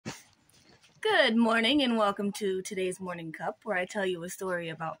Good morning and welcome to today's Morning Cup, where I tell you a story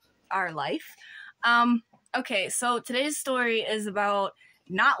about our life. Okay, so today's story is about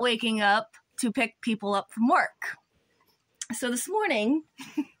not waking up to pick people up from work. So this morning,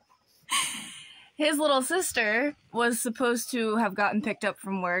 his little sister was supposed to have gotten picked up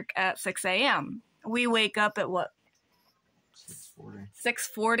from work at 6 a.m. We wake up at what?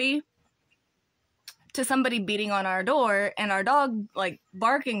 6:40 to somebody beating on our door and our dog like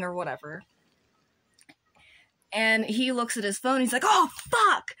barking or whatever. And he looks at his phone, he's like, oh,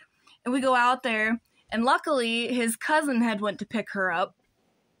 fuck! And we go out there, and luckily, his cousin had went to pick her up,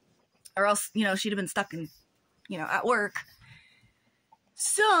 or else, she'd have been stuck in, at work.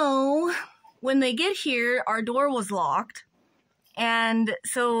 So, when they get here, our door was locked, and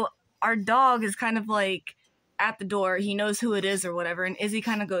so our dog is kind of like at the door, he knows who it is or whatever, and Izzy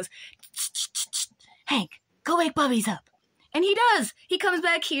kind of goes, Hank, go wake Bubbies up. And he does! He comes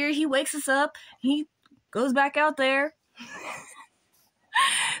back here, he wakes us up, he goes back out there.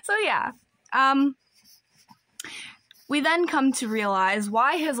 So yeah, we then come to realize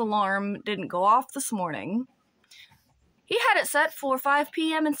why his alarm didn't go off this morning. He had it set for 5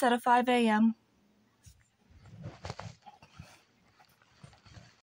 p.m. instead of 5 a.m.